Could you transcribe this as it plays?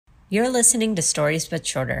You're listening to Stories But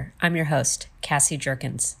Shorter. I'm your host, Cassie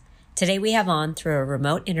Jerkins. Today we have on, through a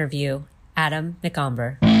remote interview, Adam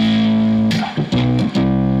McOmber.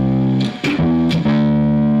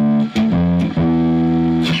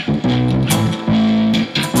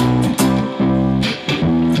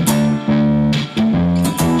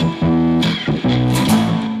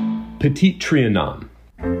 Petit Trianon.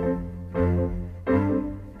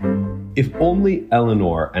 If only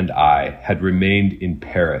Eleanor and I had remained in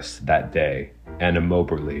Paris that day, Anna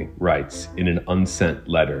Moberly writes in an unsent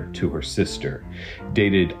letter to her sister,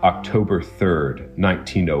 dated October 3rd,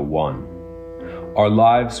 1901, our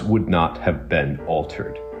lives would not have been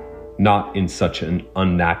altered, not in such an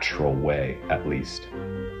unnatural way, at least.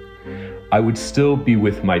 I would still be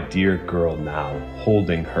with my dear girl now,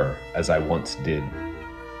 holding her as I once did.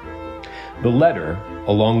 The letter,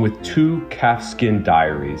 along with 2 calfskin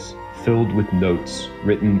diaries filled with notes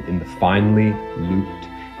written in the finely looped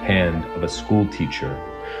hand of a schoolteacher,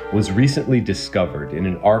 was recently discovered in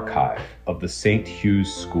an archive of the St.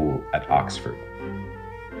 Hugh's School at Oxford.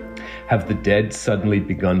 Have the dead suddenly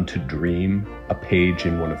begun to dream? A page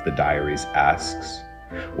in one of the diaries asks.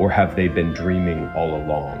 Or have they been dreaming all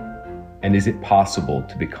along? And is it possible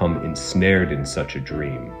to become ensnared in such a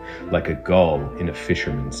dream, like a gull in a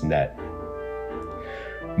fisherman's net?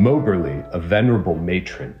 Moberly, a venerable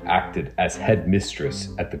matron, acted as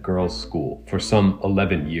headmistress at the girls' school for some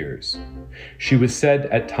 11 years. She was said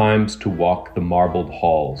at times to walk the marbled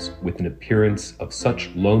halls with an appearance of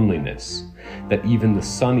such loneliness that even the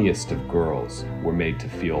sunniest of girls were made to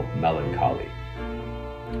feel melancholy.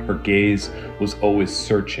 Her gaze was always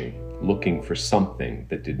searching, looking for something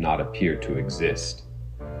that did not appear to exist.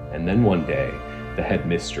 And then one day, the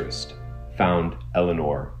headmistress found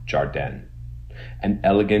Eleanor Jardine, an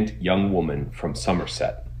elegant young woman from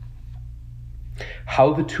Somerset.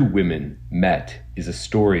 How the 2 women met is a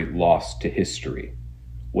story lost to history.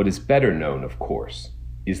 What is better known, of course,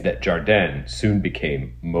 is that Jardine soon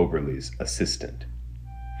became Moberly's assistant.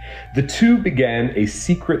 The 2 began a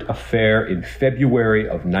secret affair in February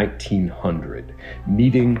of 1900,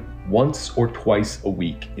 meeting once or twice a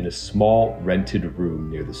week in a small rented room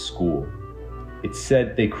near the school. It's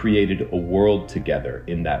said they created a world together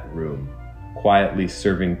in that room, quietly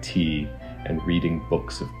serving tea and reading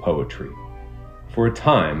books of poetry. For a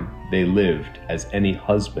time, they lived as any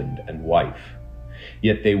husband and wife,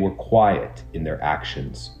 yet they were quiet in their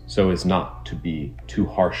actions so as not to be too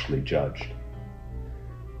harshly judged.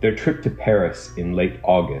 Their trip to Paris in late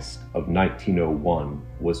August of 1901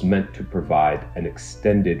 was meant to provide an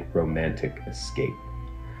extended romantic escape,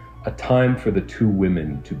 a time for the 2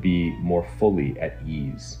 women to be more fully at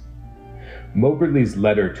ease. Moberly's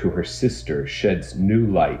letter to her sister sheds new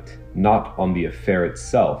light not on the affair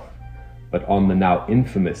itself, but on the now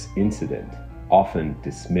infamous incident, often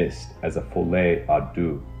dismissed as a folie à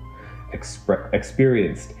deux,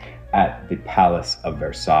 experienced at the Palace of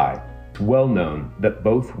Versailles. It's well known that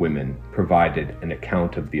both women provided an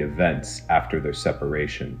account of the events after their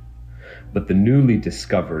separation, but the newly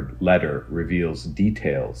discovered letter reveals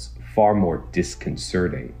details far more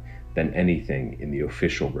disconcerting than anything in the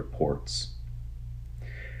official reports.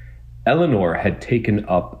 Eleanor had taken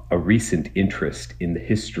up a recent interest in the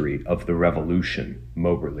history of the Revolution,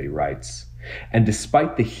 Moberly writes, and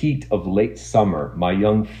despite the heat of late summer, my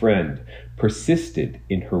young friend persisted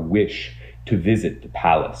in her wish to visit the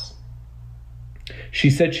palace. She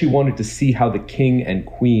said she wanted to see how the king and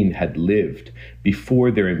queen had lived before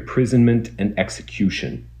their imprisonment and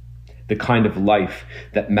execution, the kind of life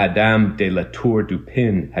that Madame de la Tour du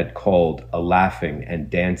Pin had called a laughing and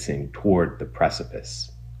dancing toward the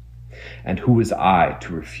precipice. And who was I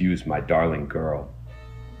to refuse my darling girl?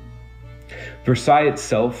 Versailles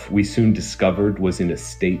itself, we soon discovered, was in a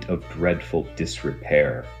state of dreadful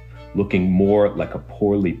disrepair, looking more like a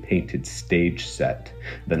poorly painted stage set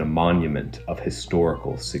than a monument of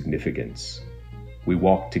historical significance. We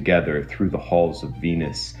walked together through the halls of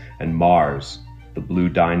Venus and Mars, the blue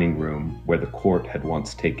dining room where the court had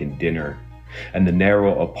once taken dinner, and the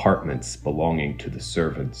narrow apartments belonging to the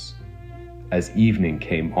servants. As evening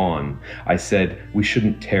came on, I said we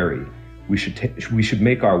shouldn't tarry. We should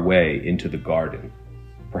make our way into the garden.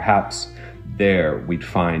 Perhaps there we'd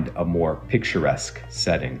find a more picturesque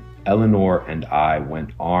setting. Eleanor and I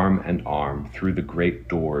went arm in arm through the great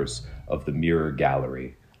doors of the mirror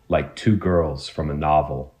gallery, like 2 girls from a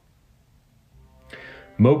novel.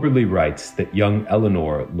 Moberly writes that young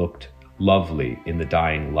Eleanor looked lovely in the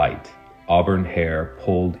dying light, auburn hair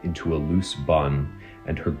pulled into a loose bun,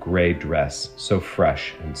 and her gray dress so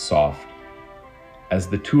fresh and soft. As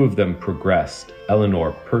the two of them progressed,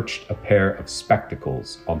 Eleanor perched a pair of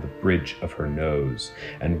spectacles on the bridge of her nose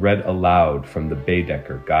and read aloud from the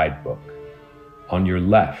Baedeker guidebook. "On your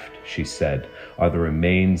left," she said, "are the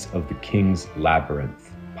remains of the King's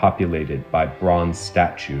Labyrinth, populated by bronze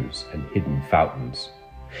statues and hidden fountains.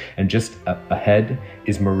 And just ahead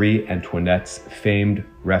is Marie Antoinette's famed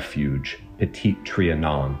refuge, Petit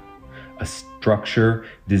Trianon, a structure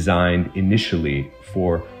designed initially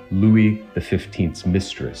for Louis XV's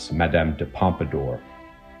mistress, Madame de Pompadour,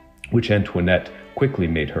 which Antoinette quickly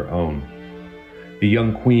made her own. The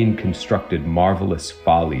young queen constructed marvelous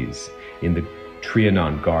follies in the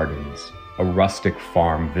Trianon Gardens, a rustic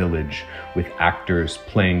farm village with actors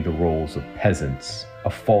playing the roles of peasants, a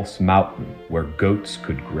false mountain where goats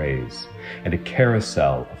could graze, and a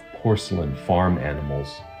carousel of porcelain farm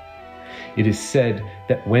animals. It is said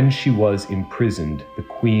that when she was imprisoned, the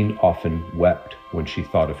queen often wept when she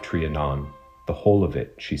thought of Trianon. The whole of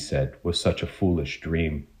it, she said, was such a foolish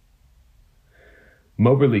dream."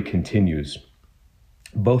 Moberly continues,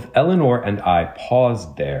 "Both Eleanor and I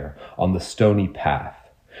paused there on the stony path,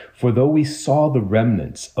 for though we saw the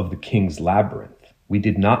remnants of the King's Labyrinth, we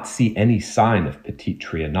did not see any sign of Petit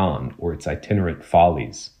Trianon or its itinerant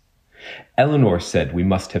follies. Eleanor said we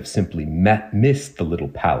must have simply missed the little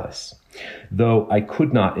palace, though I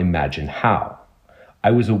could not imagine how.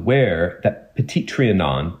 I was aware that Petit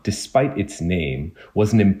Trianon, despite its name,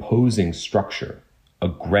 was an imposing structure, a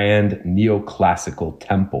grand neoclassical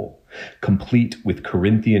temple, complete with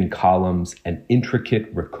Corinthian columns and intricate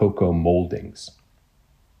Rococo moldings.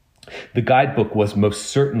 The guidebook was most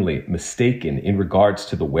certainly mistaken in regards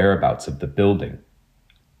to the whereabouts of the building.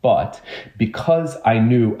 But because I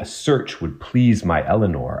knew a search would please my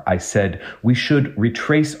Eleanor, I said we should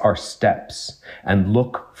retrace our steps and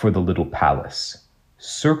look for the little palace.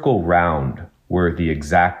 Circle round were the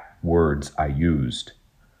exact words I used.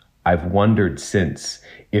 I've wondered since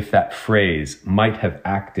if that phrase might have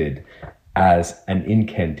acted as an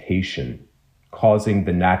incantation, causing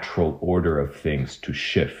the natural order of things to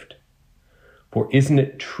shift. For isn't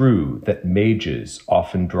it true that mages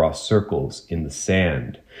often draw circles in the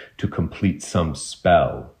sand to complete some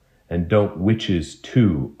spell, and don't witches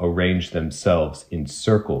too arrange themselves in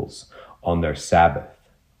circles on their Sabbath?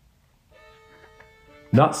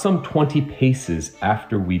 Not some 20 paces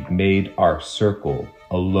after we'd made our circle,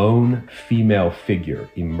 a lone female figure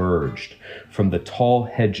emerged from the tall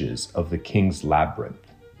hedges of the King's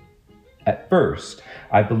Labyrinth. At first,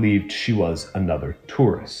 I believed she was another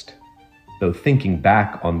tourist. Though thinking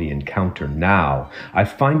back on the encounter now, I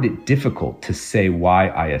find it difficult to say why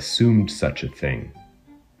I assumed such a thing.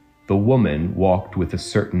 The woman walked with a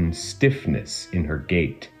certain stiffness in her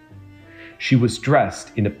gait. She was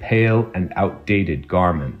dressed in a pale and outdated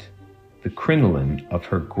garment. The crinoline of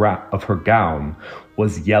her gown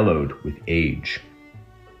was yellowed with age.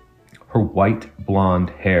 Her white blonde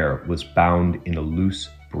hair was bound in a loose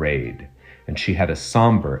braid, and she had a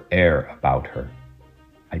somber air about her.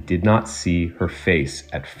 I did not see her face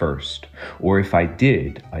at first, or if I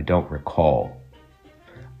did, I don't recall.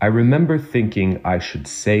 I remember thinking I should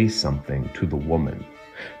say something to the woman,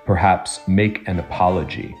 perhaps make an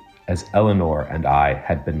apology, as Eleanor and I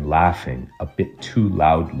had been laughing a bit too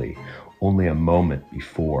loudly only a moment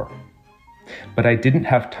before. But I didn't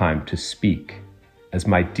have time to speak, as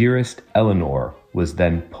my dearest Eleanor was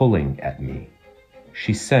then pulling at me.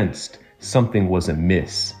 She sensed something was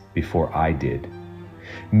amiss before I did.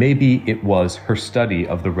 Maybe it was her study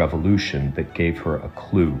of the Revolution that gave her a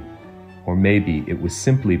clue, or maybe it was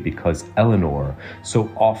simply because Eleanor so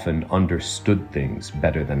often understood things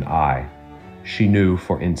better than I. She knew,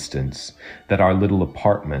 for instance, that our little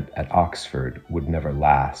apartment at Oxford would never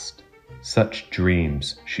last. Such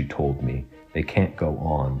dreams, she told me, they can't go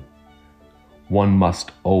on. One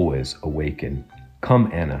must always awaken.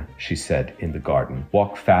 "Come, Anna," she said in the garden,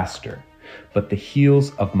 "walk faster." But the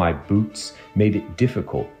heels of my boots made it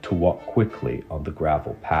difficult to walk quickly on the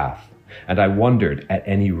gravel path, and I wondered at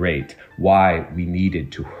any rate why we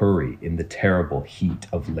needed to hurry in the terrible heat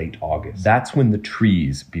of late August. That's when the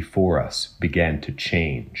trees before us began to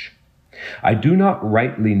change. I do not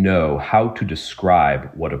rightly know how to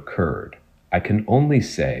describe what occurred. I can only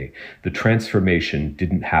say the transformation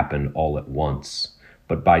didn't happen all at once,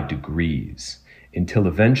 but by degrees, until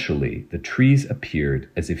eventually the trees appeared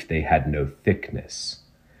as if they had no thickness.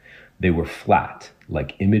 They were flat,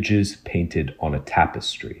 like images painted on a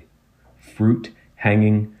tapestry. Fruit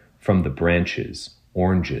hanging from the branches,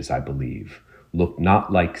 oranges, I believe, looked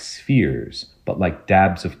not like spheres, but like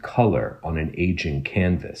dabs of color on an aging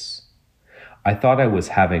canvas. I thought I was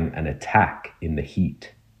having an attack in the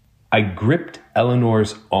heat. I gripped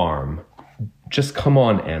Eleanor's arm "Just come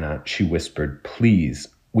on, Anna," she whispered. "Please,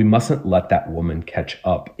 we mustn't let that woman catch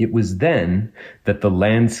up." It was then that the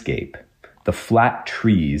landscape, the flat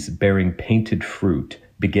trees bearing painted fruit,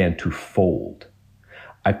 began to fold.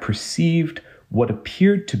 I perceived what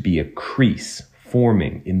appeared to be a crease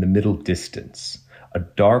forming in the middle distance, a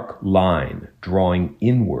dark line drawing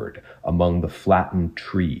inward among the flattened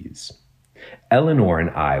trees. Eleanor and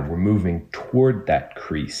I were moving toward that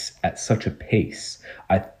crease at such a pace,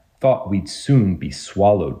 I thought we'd soon be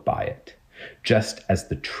swallowed by it, just as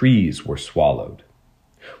the trees were swallowed.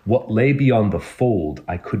 What lay beyond the fold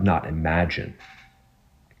I could not imagine.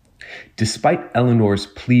 Despite Eleanor's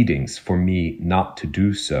pleadings for me not to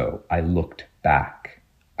do so, I looked back.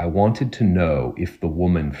 I wanted to know if the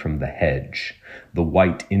woman from the hedge, the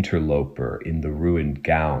white interloper in the ruined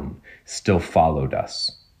gown, still followed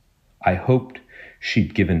us. I hoped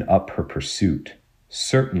she'd given up her pursuit.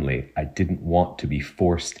 Certainly, I didn't want to be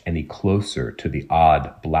forced any closer to the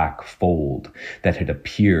odd black fold that had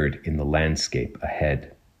appeared in the landscape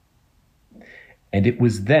ahead. And it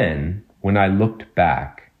was then, when I looked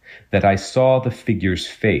back, that I saw the figure's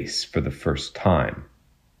face for the first time.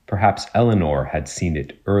 Perhaps Eleanor had seen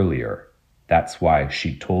it earlier. That's why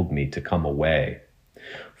she told me to come away.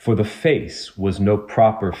 For the face was no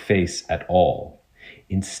proper face at all.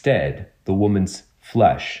 Instead, the woman's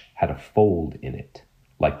flesh had a fold in it,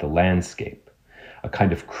 like the landscape, a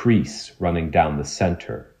kind of crease running down the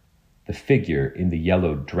center. The figure in the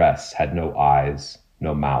yellowed dress had no eyes,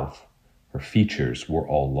 no mouth. Her features were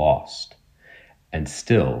all lost. And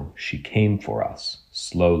still she came for us,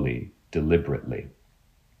 slowly, deliberately.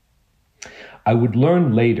 I would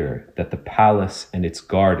learn later that the palace and its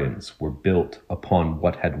gardens were built upon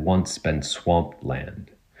what had once been swamped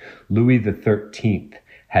land. Louis XIII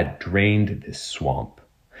had drained this swamp.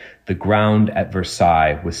 The ground at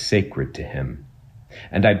Versailles was sacred to him.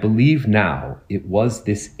 And I believe now it was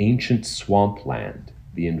this ancient swampland,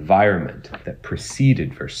 the environment that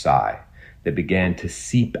preceded Versailles, that began to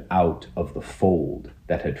seep out of the fold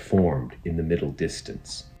that had formed in the middle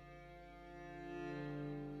distance.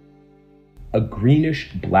 A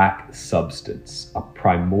greenish-black substance, a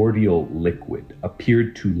primordial liquid,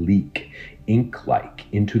 appeared to leak ink-like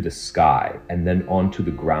into the sky and then onto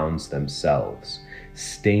the grounds themselves,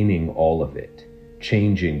 staining all of it,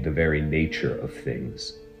 changing the very nature of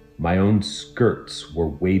things. My own skirts were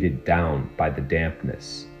weighted down by the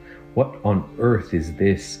dampness. "What on earth is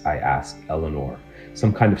this?" I asked Eleanor.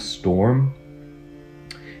 "Some kind of storm?"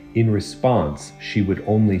 In response, she would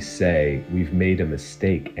only say, "We've made a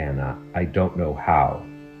mistake, Anna. I don't know how."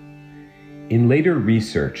 In later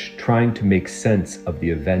research, trying to make sense of the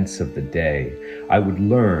events of the day, I would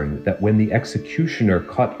learn that when the executioner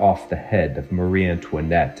cut off the head of Marie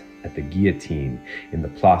Antoinette at the guillotine in the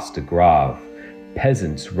Place de Grève,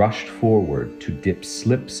 peasants rushed forward to dip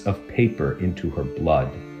slips of paper into her blood.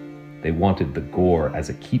 They wanted the gore as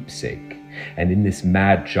a keepsake, and in this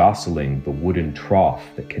mad jostling, the wooden trough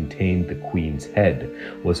that contained the queen's head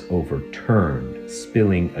was overturned,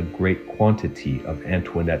 spilling a great quantity of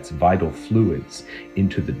Antoinette's vital fluids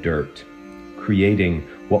into the dirt, creating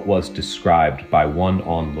what was described by one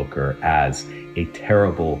onlooker as a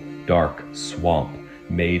terrible, dark swamp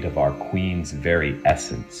made of our queen's very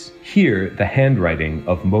essence. Here, the handwriting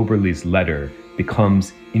of Moberly's letter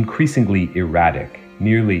becomes increasingly erratic,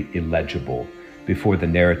 nearly illegible, before the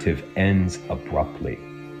narrative ends abruptly.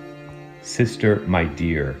 "Sister, my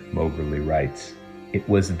dear," Moberly writes, "it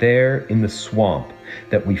was there in the swamp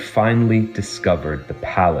that we finally discovered the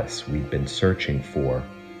palace we'd been searching for,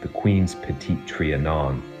 the Queen's Petit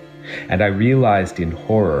Trianon, and I realized in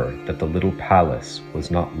horror that the little palace was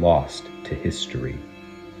not lost to history.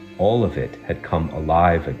 All of it had come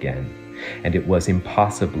alive again, and it was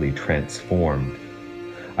impossibly transformed.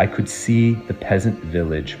 I could see the peasant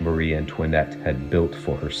village Marie Antoinette had built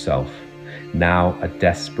for herself, now a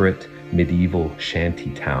desperate medieval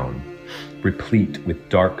shanty town, replete with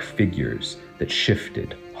dark figures that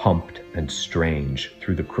shifted, humped, and strange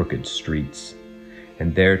through the crooked streets.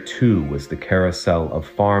 And there too was the carousel of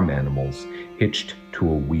farm animals hitched to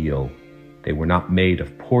a wheel. They were not made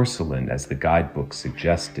of porcelain as the guidebook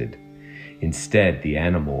suggested. Instead, the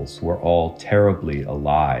animals were all terribly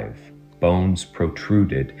alive. Bones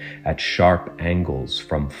protruded at sharp angles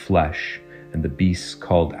from flesh, and the beasts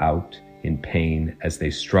called out in pain as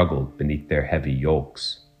they struggled beneath their heavy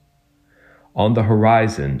yokes. On the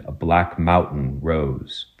horizon, a black mountain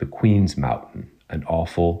rose, the Queen's Mountain, an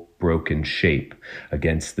awful, broken shape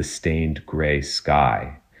against the stained gray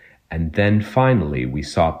sky. And then finally we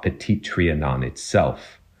saw Petit Trianon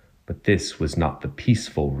itself. But this was not the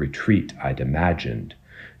peaceful retreat I'd imagined.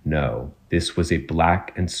 No, This was a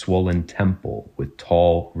black and swollen temple with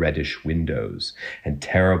tall reddish windows and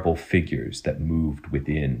terrible figures that moved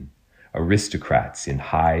within. Aristocrats in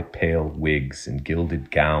high, pale wigs and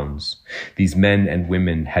gilded gowns. These men and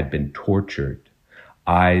women had been tortured.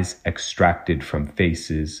 Eyes extracted from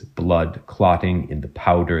faces, blood clotting in the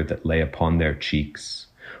powder that lay upon their cheeks.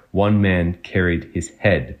 One man carried his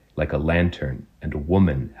head like a lantern, and a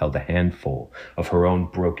woman held a handful of her own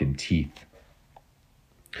broken teeth.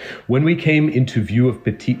 When we came into view of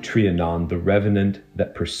Petit Trianon, the revenant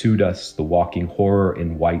that pursued us, the walking horror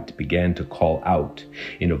in white, began to call out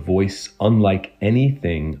in a voice unlike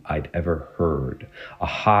anything I'd ever heard, a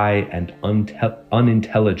high and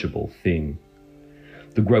unintelligible thing.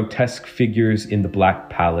 The grotesque figures in the Black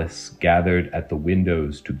Palace gathered at the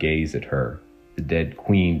windows to gaze at her, the dead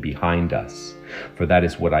queen behind us, for that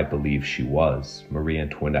is what I believe she was, Marie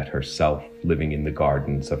Antoinette herself, living in the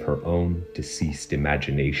gardens of her own deceased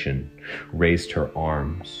imagination, raised her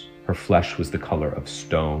arms. Her flesh was the color of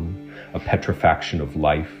stone, a petrifaction of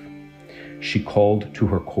life. She called to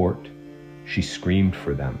her court. She screamed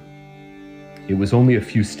for them. It was only a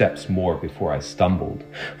few steps more before I stumbled,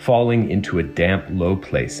 falling into a damp, low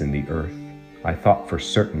place in the earth. I thought for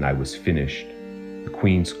certain I was finished. The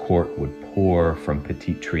Queen's court would pour from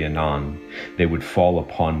Petit Trianon. They would fall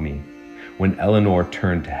upon me. When Eleanor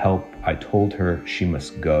turned to help, I told her she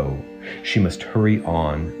must go. She must hurry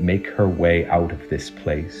on, make her way out of this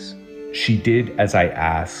place. She did as I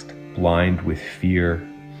asked, blind with fear,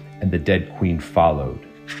 and the dead queen followed,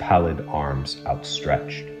 pallid arms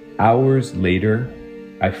outstretched. Hours later,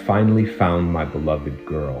 I finally found my beloved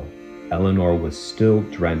girl. Eleanor was still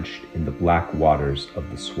drenched in the black waters of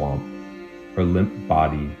the swamp. Her limp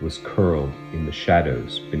body was curled in the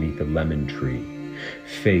shadows beneath a lemon tree,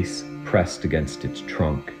 face pressed against its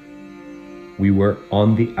trunk. We were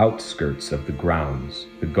on the outskirts of the grounds.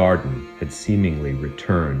 The garden had seemingly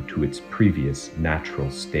returned to its previous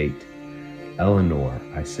natural state. Eleanor,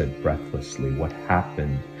 I said breathlessly, what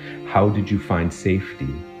happened? How did you find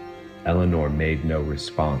safety? Eleanor made no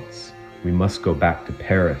response. We must go back to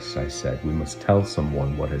Paris, I said. We must tell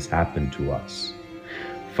someone what has happened to us.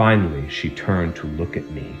 Finally, she turned to look at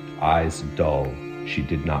me, eyes dull. She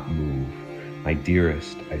did not move. My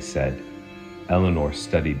dearest, I said. Eleanor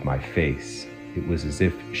studied my face. It was as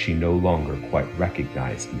if she no longer quite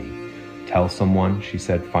recognized me. Tell someone, she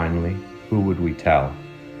said finally. Who would we tell?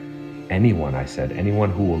 Anyone, I said. Anyone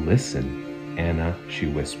who will listen. Anna, she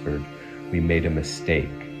whispered. We made a mistake.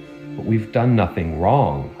 But we've done nothing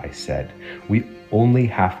wrong, I said. We only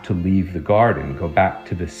have to leave the garden, go back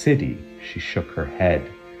to the city. She shook her head.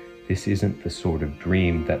 This isn't the sort of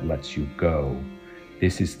dream that lets you go.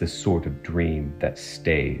 This is the sort of dream that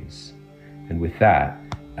stays. And with that,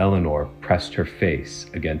 Eleanor pressed her face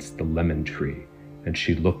against the lemon tree, and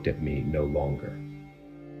she looked at me no longer.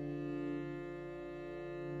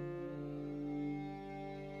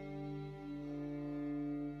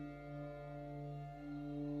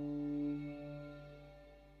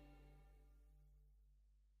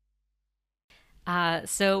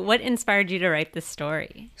 So what inspired you to write this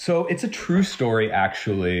story? So it's a true story,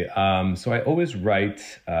 actually. So I always write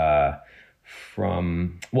I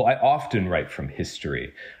often write from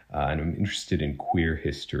history, and I'm interested in queer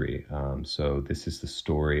history. So this is the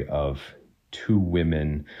story of two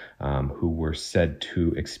women who were said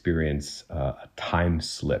to experience a time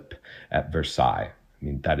slip at Versailles. I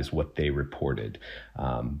mean, that is what they reported.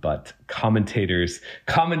 But commentators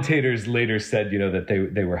later said, that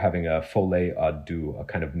they were having a folie à deux, a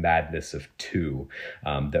kind of madness of two,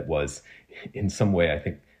 that was in some way, I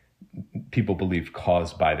think, people believe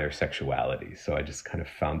caused by their sexuality. So I just kind of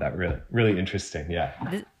found that really, really interesting. Yeah.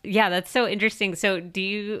 Yeah, that's so interesting. So do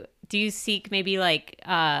you seek maybe like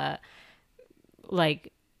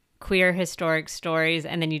queer historic stories,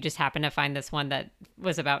 and then you just happen to find this one that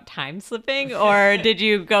was about time slipping, or did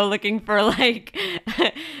you go looking for like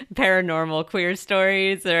paranormal queer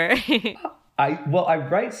stories? Or I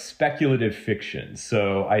write speculative fiction,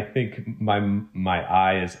 so I think my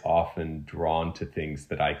eye is often drawn to things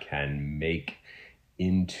that I can make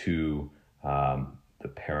into the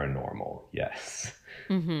paranormal. Yes.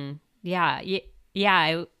 Mm-hmm.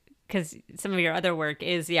 Yeah. Because some of your other work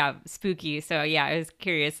is spooky. So I was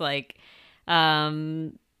curious, like,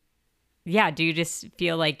 do you just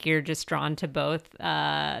feel like you're just drawn to both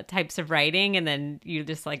types of writing, and then you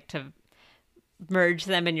just like to merge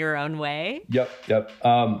them in your own way? Yep.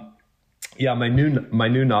 My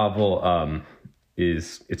new novel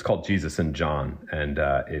it's called Jesus and John, and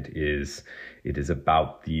it is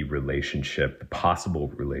about the possible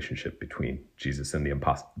relationship between Jesus and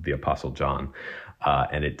the Apostle John,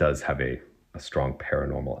 and it does have a a strong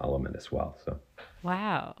paranormal element as well. So,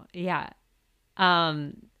 Wow. Yeah.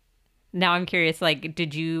 Um, Now I'm curious, like,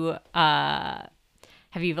 did you have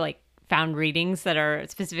you like found readings that are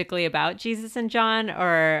specifically about Jesus and John,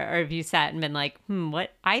 or have you sat and been like,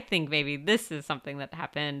 what I think maybe this is something that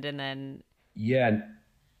happened, and then yeah,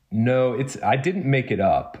 no, I didn't make it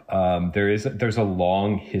up. There's a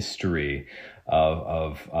long history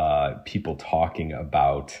of people talking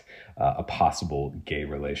about a possible gay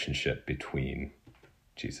relationship between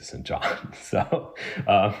Jesus and John. So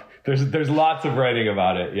there's lots of writing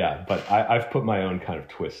about it. Yeah, but I've put my own kind of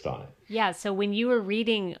twist on it. yeah. So when you were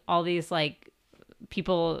reading all these like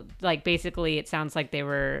people, like basically it sounds like they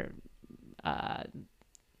were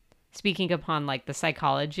speaking upon like the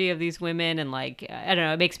psychology of these women, and like I don't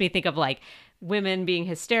know, it makes me think of like women being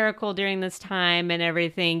hysterical during this time and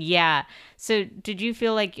everything. Yeah. So did you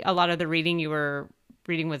feel like a lot of the reading you were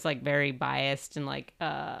reading was like very biased and like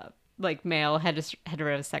male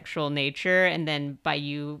heterosexual nature, and then by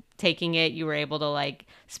you taking it you were able to like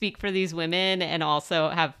speak for these women and also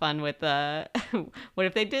have fun with what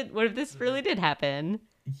if this really did happen?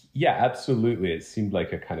 Yeah, absolutely. It seemed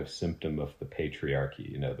like a kind of symptom of the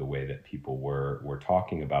patriarchy, the way that people were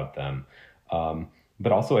talking about them.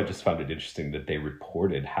 But also, I just found it interesting that they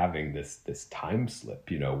reported having this time slip,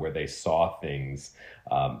 where they saw things,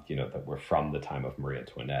 that were from the time of Marie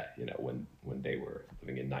Antoinette, when they were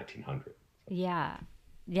living in 1900. Yeah.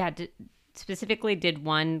 Yeah. Specifically, did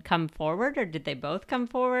one come forward or did they both come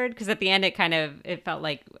forward? Because at the end, it felt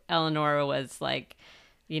like Eleanor was like,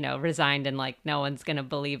 resigned and like, no one's going to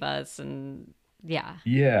believe us. And yeah.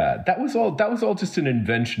 Yeah, that was all just an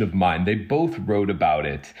invention of mine. They both wrote about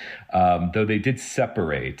it, though they did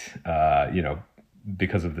separate,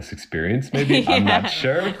 because of this experience, maybe. Yeah. I'm not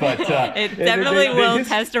sure, but it definitely will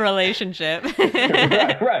test a relationship.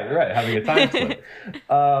 right. Having a time slip.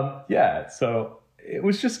 Yeah, so it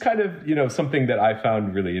was just kind of, something that I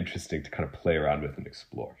found really interesting to kind of play around with and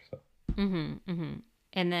explore. So. And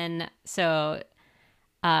then, so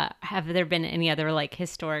have there been any other like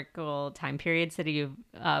historical time periods that you've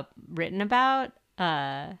written about?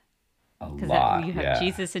 A lot. You have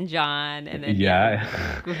Jesus and John, and then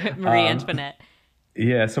Marie Antoinette.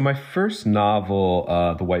 Yeah, so my first novel,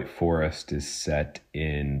 The White Forest, is set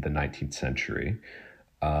in the 19th century.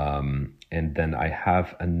 And then I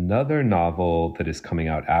have another novel that is coming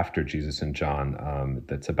out after Jesus and John,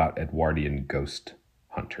 that's about Edwardian ghost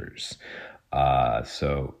hunters.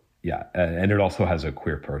 So yeah, and it also has a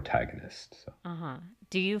queer protagonist. So.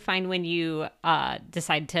 Do you find when you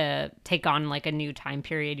decide to take on like a new time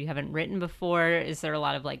period you haven't written before, is there a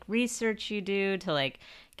lot of like research you do to like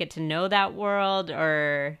get to know that world,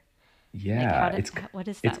 or yeah, like, what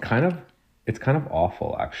is that? It's kind of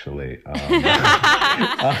awful, actually.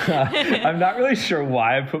 I'm not really sure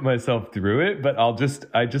why I put myself through it, but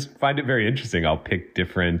I just find it very interesting. I'll pick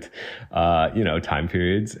different, time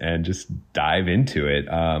periods and just dive into it.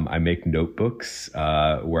 I make notebooks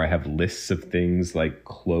where I have lists of things like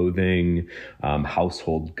clothing,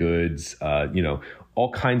 household goods,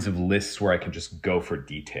 all kinds of lists where I can just go for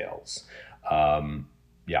details.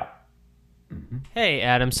 Yeah. Mm-hmm. Hey,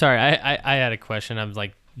 Adam. Sorry, I had a question. I'm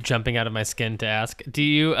like jumping out of my skin to ask. Do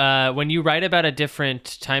you, when you write about a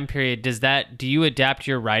different time period, do you adapt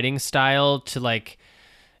your writing style to like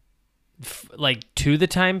to the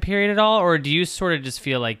time period at all, or do you sort of just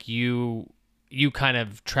feel like you kind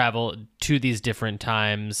of travel to these different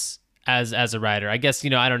times as a writer? I guess,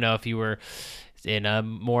 I don't know if you were in a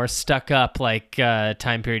more stuck up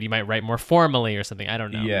time period, you might write more formally or something. I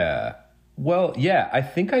don't know. Yeah. Well, yeah, I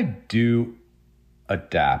think I do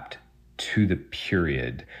adapt to the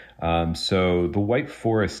period. So The White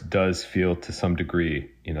Forest does feel to some degree,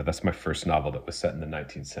 that's my first novel that was set in the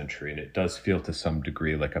 19th century, and it does feel to some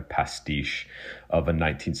degree like a pastiche of a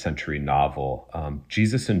 19th century novel.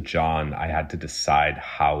 Jesus and John, I had to decide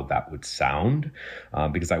how that would sound,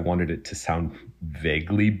 because I wanted it to sound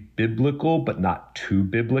vaguely biblical, but not too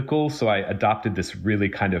biblical. So I adopted this really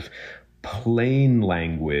kind of plain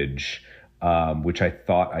language, which I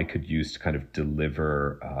thought I could use to kind of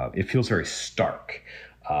deliver. It feels very stark,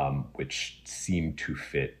 which seemed to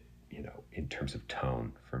fit, in terms of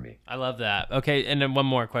tone for me. I love that. Okay, and then one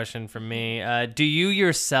more question from me. Do you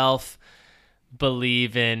yourself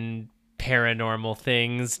believe in paranormal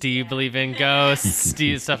things? Do you believe in ghosts? Do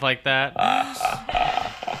you stuff like that?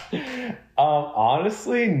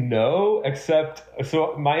 Honestly, no,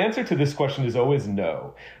 so my answer to this question is always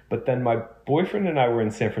no. But then my boyfriend and I were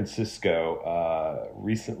in San Francisco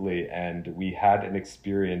recently, and we had an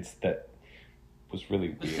experience that was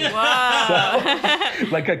really weird. Wow. So,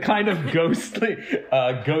 like a kind of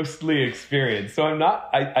ghostly experience. So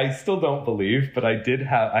I still don't believe, but I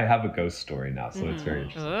have a ghost story now, so it's very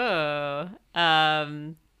interesting.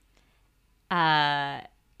 Oh.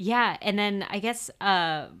 Yeah, and then I guess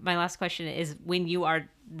my last question is, when you are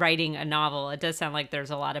writing a novel, it does sound like there's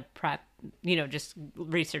a lot of prep, just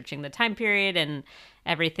researching the time period and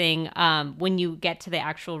everything. When you get to the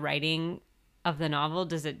actual writing of the novel,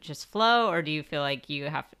 does it just flow, or do you feel like you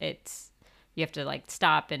have to like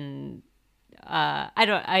stop and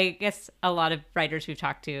I guess a lot of writers we've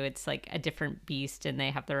talked to, it's like a different beast and they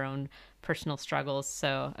have their own personal struggles.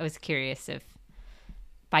 So I was curious if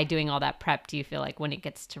by doing all that prep, do you feel like when it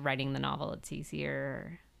gets to writing the novel, it's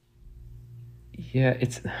easier? Yeah,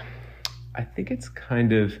 I think it's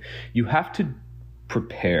kind of, you have to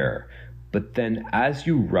prepare, but then as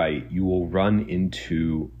you write, you will run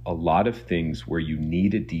into a lot of things where you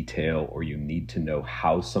need a detail or you need to know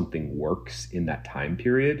how something works in that time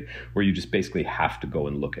period, where you just basically have to go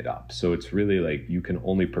and look it up. So it's really like you can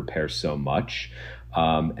only prepare so much.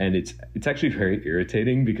 And it's actually very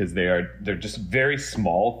irritating because they're just very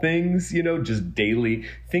small things, just daily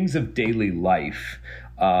things of daily life.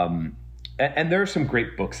 And there are some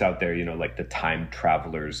great books out there, like The Time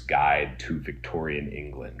Traveler's Guide to Victorian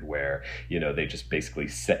England, where, they just basically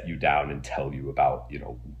set you down and tell you about,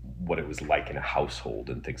 what it was like in a household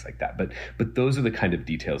and things like that. But those are the kind of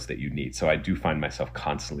details that you need. So I do find myself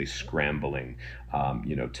constantly scrambling,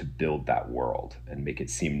 to build that world and make it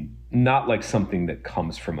seem not like something that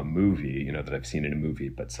comes from a movie, that I've seen in a movie,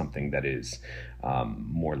 but something that is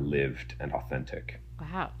more lived and authentic.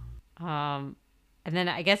 Wow. And then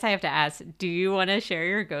I guess I have to ask, do you want to share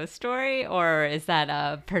your ghost story, or is that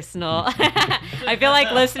a personal? I feel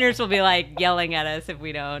like listeners will be like yelling at us if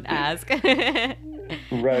we don't ask.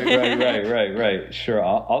 Right. Sure.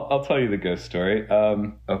 I'll tell you the ghost story.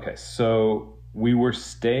 Okay. So we were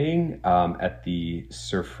staying at the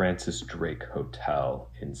Sir Francis Drake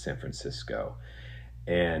Hotel in San Francisco,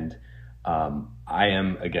 and I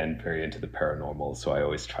am, again, very into the paranormal, so I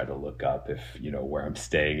always try to look up if, where I'm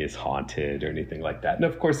staying is haunted or anything like that. And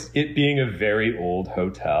of course, it being a very old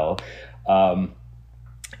hotel,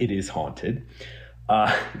 it is haunted.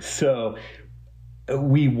 So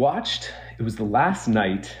we watched, it was the last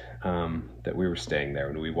night that we were staying there,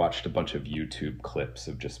 and we watched a bunch of YouTube clips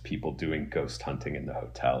of just people doing ghost hunting in the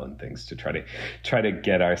hotel and things to try to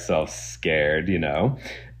get ourselves scared,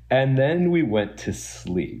 And then we went to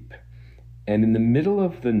sleep. And in the middle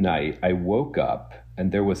of the night, I woke up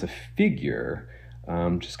and there was a figure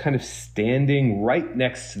just kind of standing right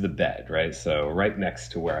next to the bed, right? So right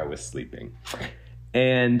next to where I was sleeping.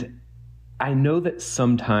 And I know that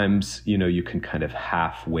sometimes, you can kind of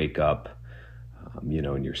half wake up,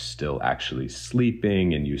 and you're still actually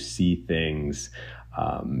sleeping and you see things,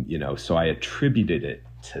 so I attributed it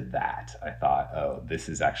to that. I thought, oh, this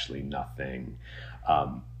is actually nothing,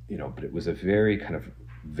 but it was a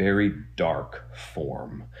very dark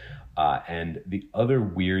form. And the other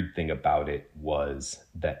weird thing about it was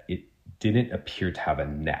that it didn't appear to have a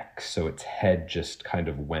neck. So its head just kind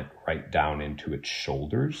of went right down into its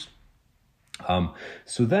shoulders.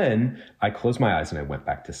 So then I closed my eyes and I went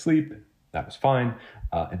back to sleep. That was fine.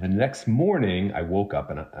 And the next morning I woke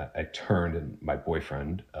up and I turned, and my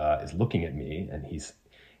boyfriend is looking at me, and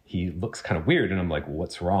he looks kind of weird. And I'm like, well,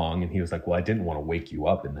 what's wrong? And he was like, well, I didn't want to wake you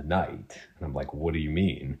up in the night. And I'm like, what do you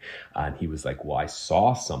mean? And he was like, well, I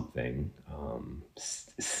saw something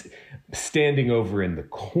standing over in the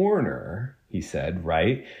corner, he said,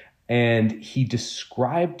 right? And he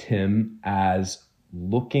described him as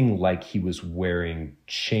looking like he was wearing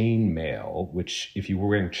chainmail, which if you were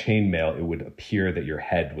wearing chainmail, it would appear that your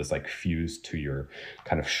head was like fused to your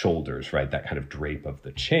kind of shoulders, right? That kind of drape of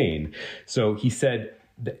the chain. So he said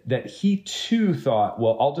that he too thought,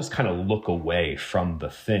 well, I'll just kind of look away from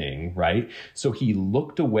the thing, right? So he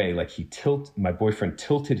looked away, like my boyfriend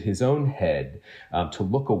tilted his own head to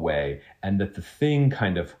look away, and that the thing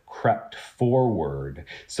kind of crept forward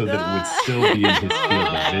so that it would still be in his field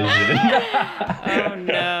of vision. Oh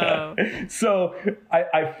no. So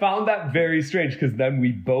I found that very strange, because then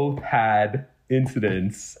we both had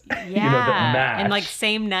incidents, that matched. And like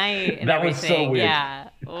same night and that everything. Was so weird. Yeah.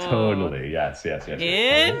 Totally. Yes.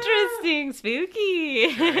 Interesting.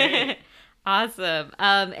 Spooky. Awesome.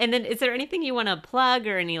 And then is there anything you want to plug,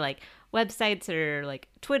 or any like websites or like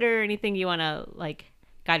Twitter, or anything you want to like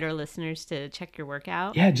guide our listeners to check your work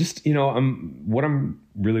out? Yeah, just, what I'm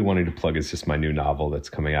really wanting to plug is just my new novel that's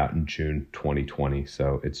coming out in June 2020.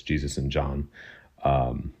 So it's Jesus and John.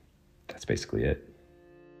 That's basically it.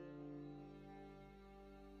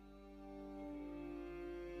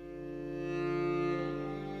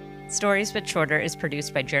 Stories But Shorter is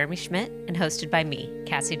produced by Jeremy Schmidt and hosted by me,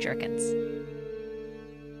 Cassie Jerkins.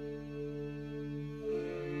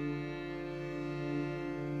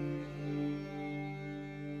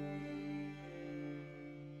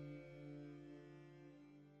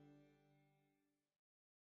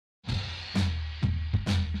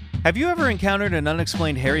 Have you ever encountered an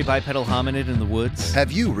unexplained hairy bipedal hominid in the woods?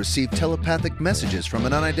 Have you received telepathic messages from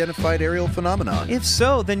an unidentified aerial phenomenon? If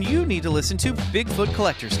so, then you need to listen to Bigfoot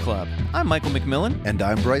Collectors Club. I'm Michael McMillan. And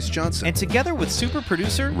I'm Bryce Johnson. And together with super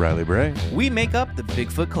producer Riley Bray, we make up the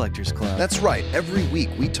Bigfoot Collectors Club. That's right. Every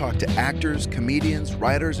week we talk to actors, comedians,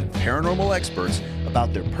 writers, and paranormal experts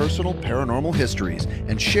about their personal paranormal histories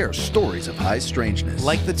and share stories of high strangeness.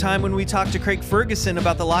 Like the time when we talked to Craig Ferguson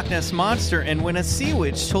about the Loch Ness Monster and when a sea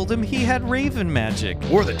witch told him he had raven magic.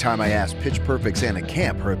 Or the time I asked Pitch Perfect's Anna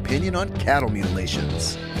Camp her opinion on cattle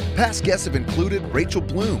mutilations. Past guests have included Rachel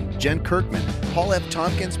Bloom, Jen Kirkman, Paul F.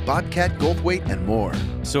 Tompkins, Bobcat Goldthwait, and more.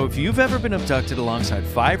 So if you've ever been abducted alongside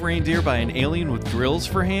 5 reindeer by an alien with drills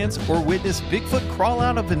for hands or witnessed Bigfoot crawl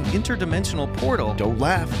out of an interdimensional portal, Don't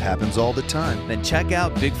laugh, happens all the time. then check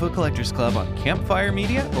out Bigfoot Collectors Club on Campfire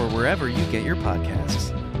Media or wherever you get your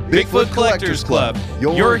podcasts. Bigfoot Collectors Club.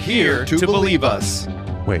 You're here to believe us.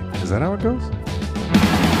 wait, is that how it goes?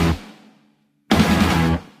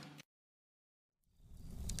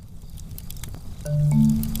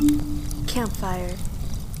 Campfire.